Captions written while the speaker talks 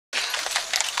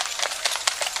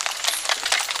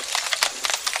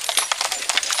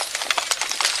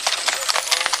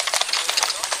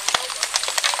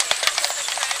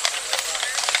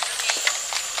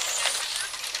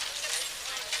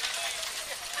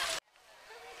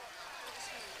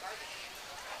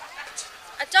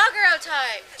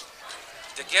Daguerreotype.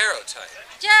 Daguerreotype.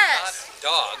 Yes. Not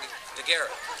dog,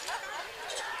 daguerre.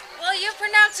 Well, you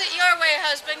pronounce it your way,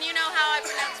 husband. You know how I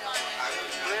pronounce mine.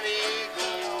 Plenty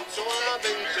gold, so I've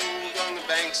been told, on the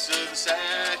banks of the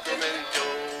Sacramento.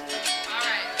 All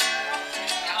right.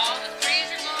 All the trees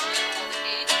are gone, all the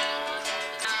gates are gone,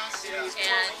 the house,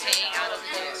 and paying out of the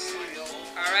door.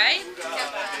 All right?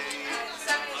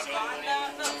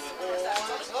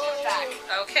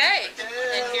 Okay,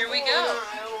 and here we go.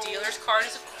 Dealer's card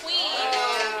is a queen.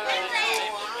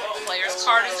 Player's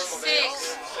card is a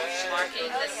 6. Marking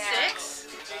the 6.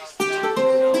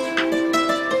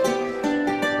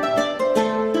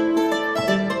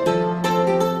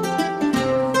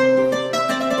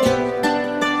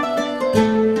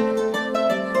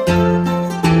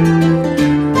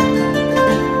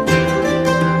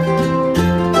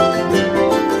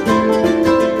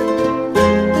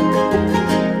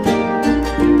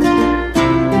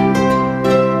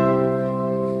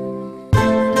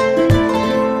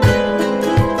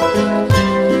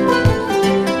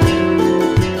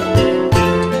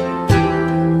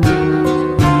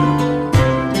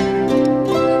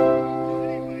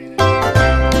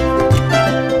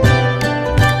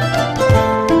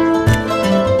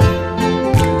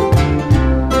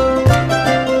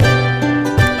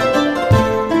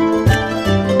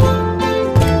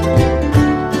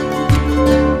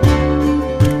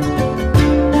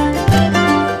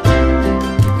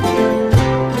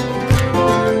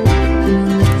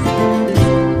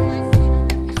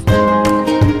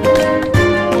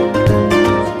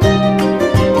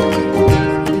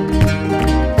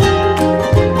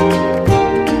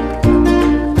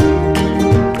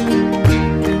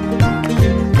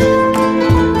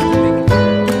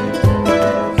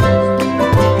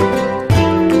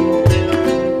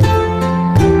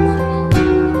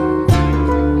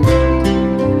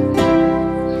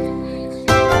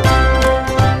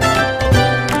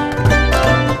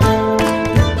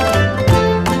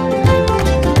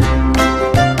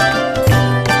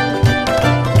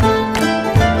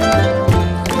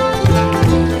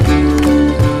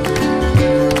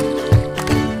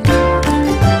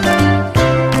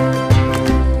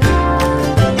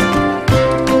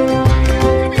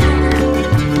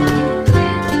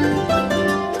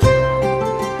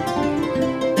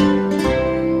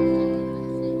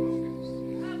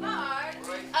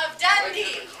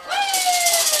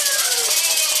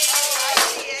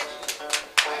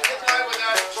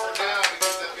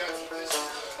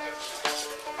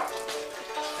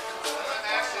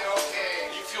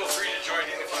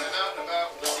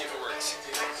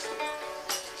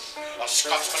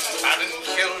 Scotsman clad in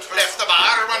kilt left the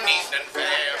bar one evening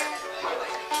fair.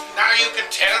 Now you can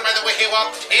tell by the way he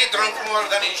walked, he drunk more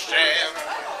than his share.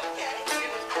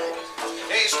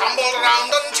 He stumbled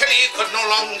around until he could no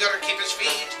longer keep his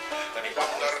feet. Then he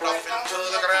wandered off into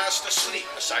the grass to sleep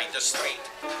beside the street.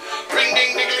 Ring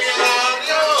ding diggly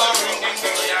yo, ring ding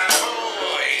diggly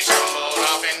oh. He stumbled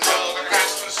off into the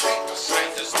grass to sleep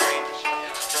beside the street.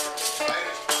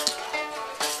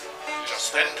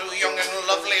 Just then two young and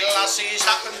lovely lassies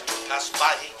happened to pass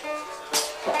by,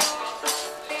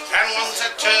 and one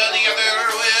said to the other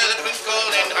with a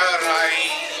twinkle in her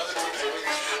eye,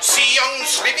 "See young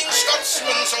sleeping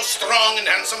Scotsman, so strong and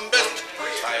handsome built,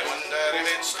 I wonder if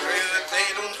it's true that they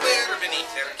don't wear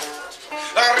beneath their kilt.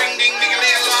 Ring ding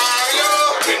diggly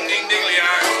yo, ring ding diggly oh.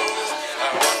 I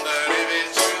wonder if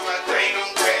it's true that they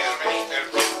don't wear beneath their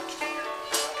kilt."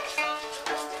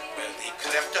 Well, they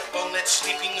crept upon that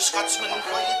sleeping Scotsman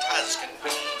quiet as can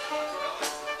be.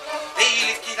 They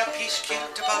lifted up his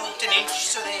kilt about an inch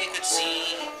so they could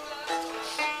see.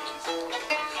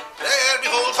 There,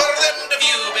 behold, for them to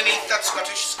view beneath that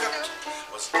Scottish skirt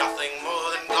was nothing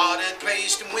more than God had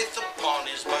placed him with upon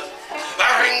his bow.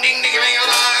 Ring ding diggly yo,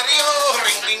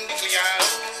 ring ding diggly oh.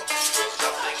 Was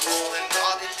nothing more than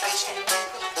God had placed him with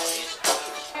upon his bow.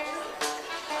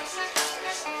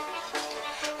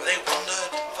 They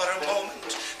wondered for a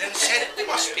moment, then said it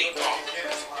must be wrong.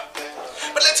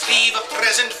 But let's leave a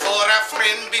present for our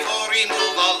friend before we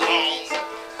move along.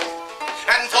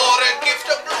 And for a gift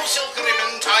a blue silk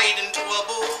ribbon tied into a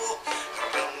bow,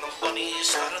 around the honey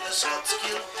star of the Scots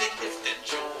guild they lifted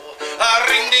Joe.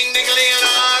 Ring ding diggly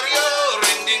yo,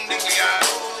 ring ding diggly oh.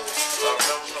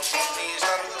 Around the honey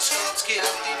star of the Scots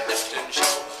guild they lifted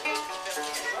Joe.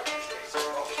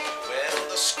 Well,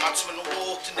 the Scotsman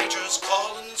walked to nature's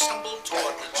call and stumbled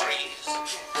toward the trees.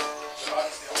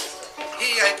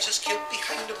 He hides his kilt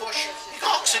behind a bush, he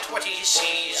cocks at what he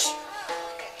sees,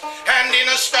 and in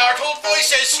a startled voice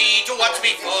says he to what's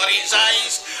before his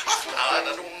eyes, "Ah,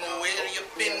 lad, I don't know where you've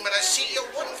been, but I see you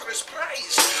won for his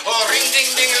prize. Oh, ring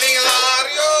ding ding ling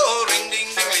yo, ring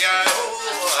ding ding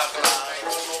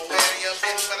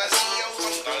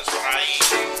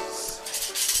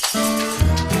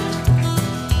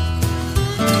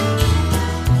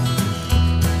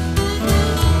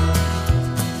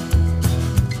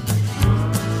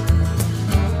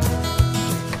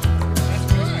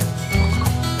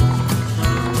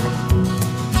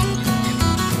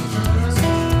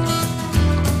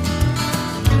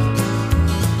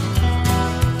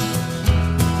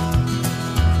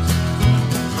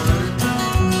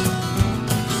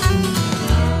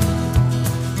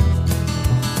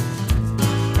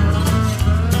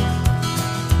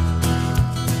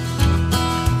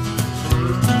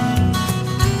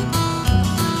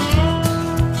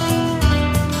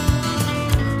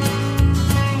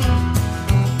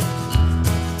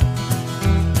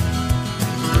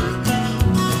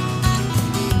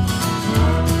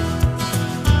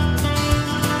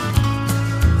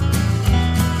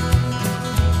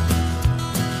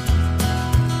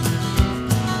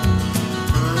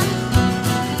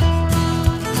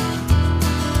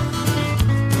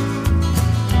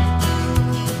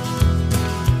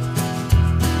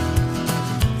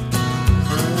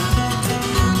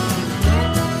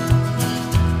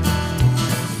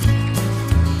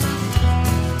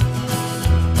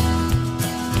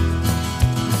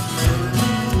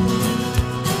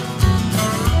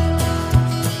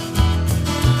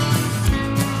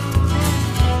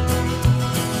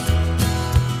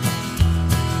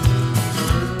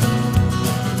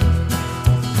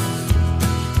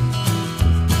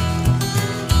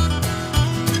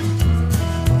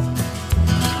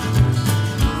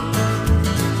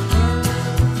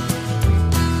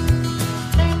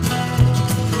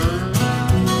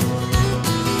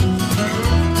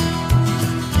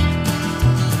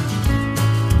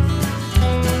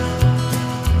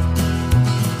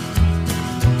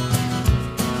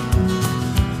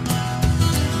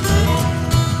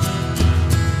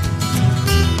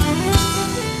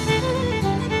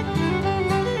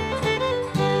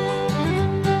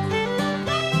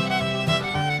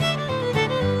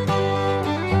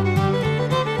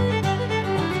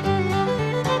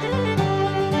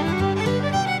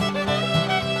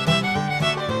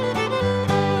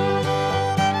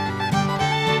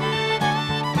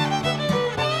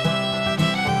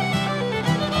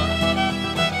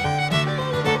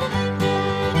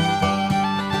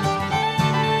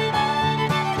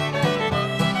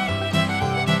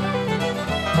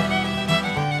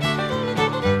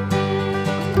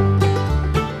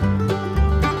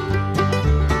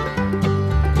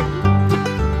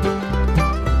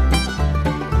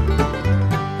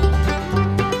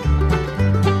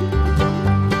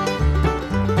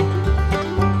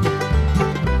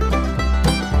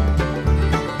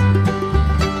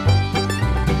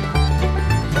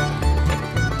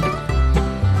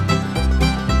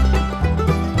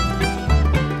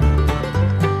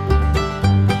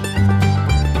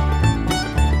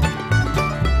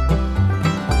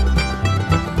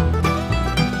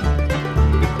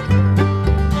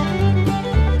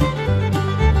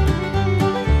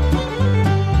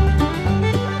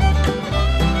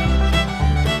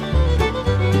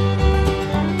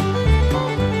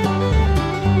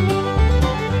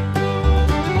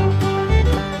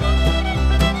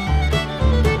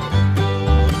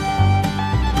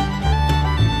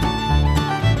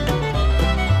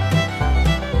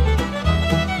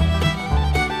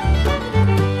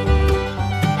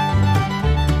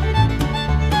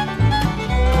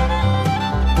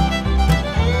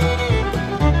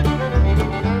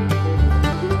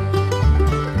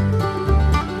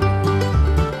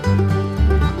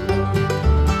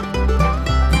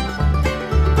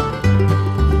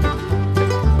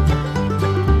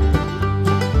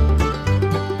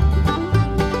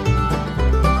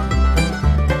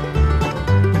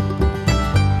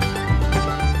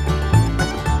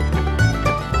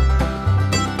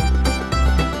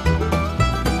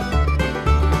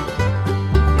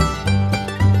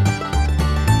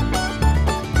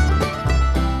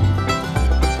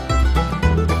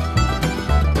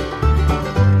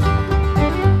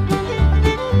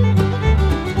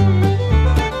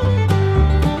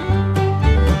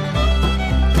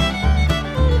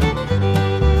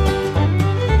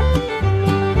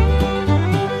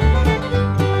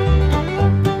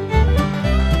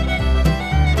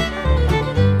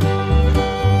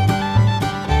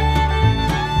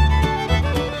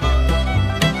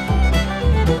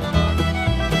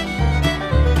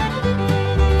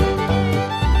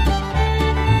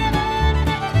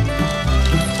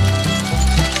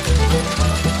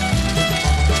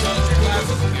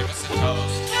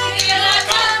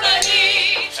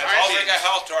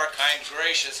our kind,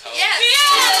 gracious host.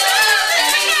 Yes.